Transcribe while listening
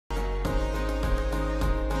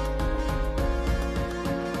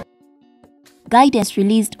guidance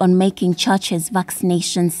released on making churches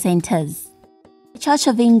vaccination centers. The Church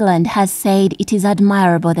of England has said it is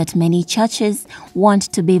admirable that many churches want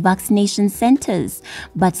to be vaccination centers,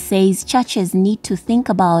 but says churches need to think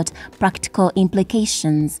about practical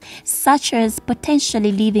implications, such as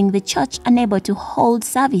potentially leaving the church unable to hold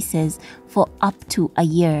services for up to a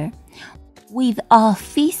year. With our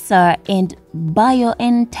Pfizer and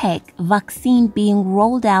BioNtech vaccine being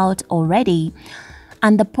rolled out already,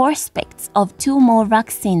 and the prospects of 2 more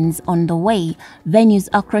vaccines on the way, venues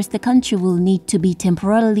across the country will need to be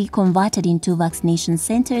temporarily converted into vaccination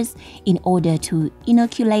centers in order to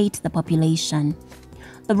inoculate the population.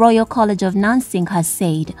 The Royal College of Nursing has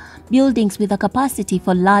said buildings with a capacity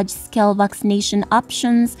for large-scale vaccination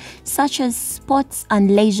options such as sports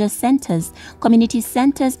and leisure centers, community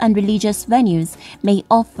centers and religious venues may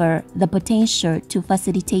offer the potential to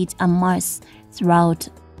facilitate a mass throughout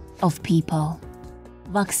of people.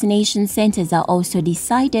 Vaccination centers are also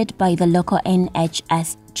decided by the local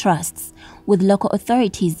NHS trusts, with local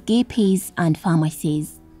authorities, GPs and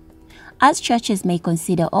pharmacies. As churches may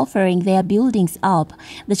consider offering their buildings up,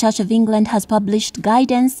 the Church of England has published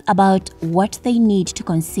guidance about what they need to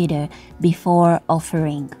consider before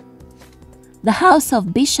offering. The House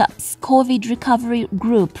of Bishops COVID Recovery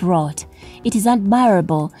Group wrote, "It is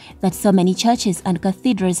admirable that so many churches and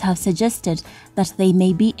cathedrals have suggested that they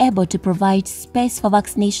may be able to provide space for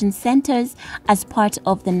vaccination centers as part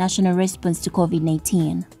of the national response to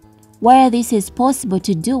COVID-19. Where this is possible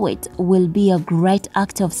to do it will be a great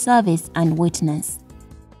act of service and witness."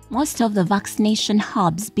 Most of the vaccination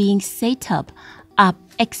hubs being set up are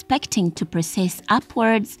expecting to process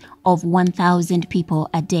upwards of 1,000 people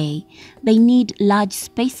a day. They need large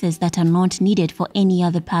spaces that are not needed for any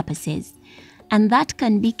other purposes, and that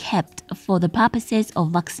can be kept for the purposes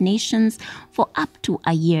of vaccinations for up to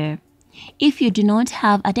a year. If you do not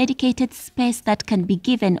have a dedicated space that can be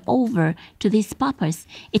given over to this purpose,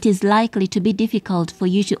 it is likely to be difficult for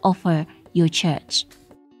you to offer your church.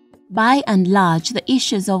 By and large, the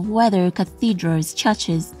issues of whether cathedrals,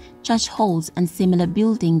 churches, church halls and similar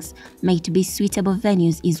buildings may be suitable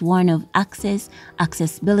venues is one of access,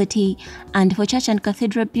 accessibility, and for church and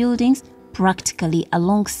cathedral buildings, practically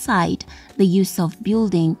alongside the use of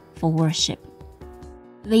building for worship.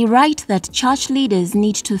 They write that church leaders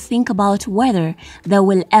need to think about whether they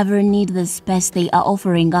will ever need the space they are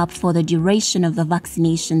offering up for the duration of the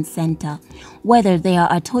vaccination center, whether there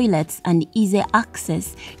are toilets and easy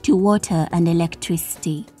access to water and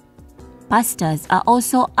electricity. Pastors are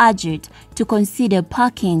also urged to consider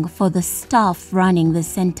parking for the staff running the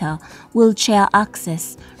center, wheelchair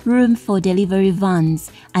access, room for delivery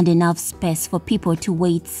vans, and enough space for people to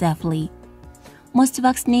wait safely. Most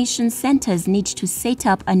vaccination centers need to set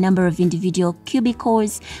up a number of individual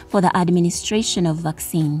cubicles for the administration of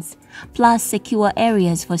vaccines, plus secure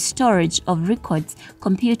areas for storage of records,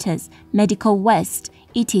 computers, medical waste,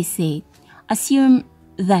 etc. Assume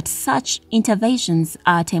that such interventions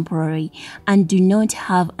are temporary and do not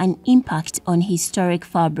have an impact on historic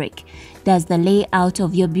fabric. Does the layout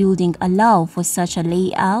of your building allow for such a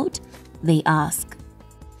layout? They ask.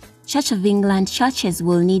 Church of England churches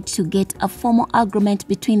will need to get a formal agreement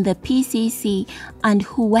between the PCC and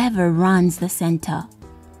whoever runs the center.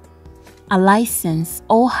 A license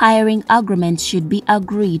or hiring agreement should be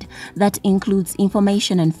agreed that includes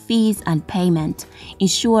information on fees and payment,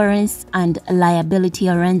 insurance and liability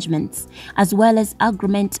arrangements, as well as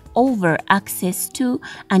agreement over access to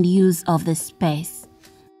and use of the space.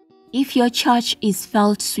 If your church is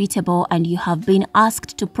felt suitable and you have been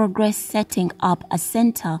asked to progress setting up a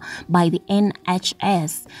center by the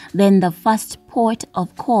NHS, then the first port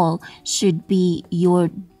of call should be your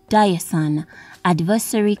diocesan,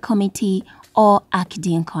 advisory committee or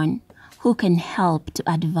archdeacon, who can help to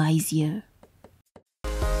advise you.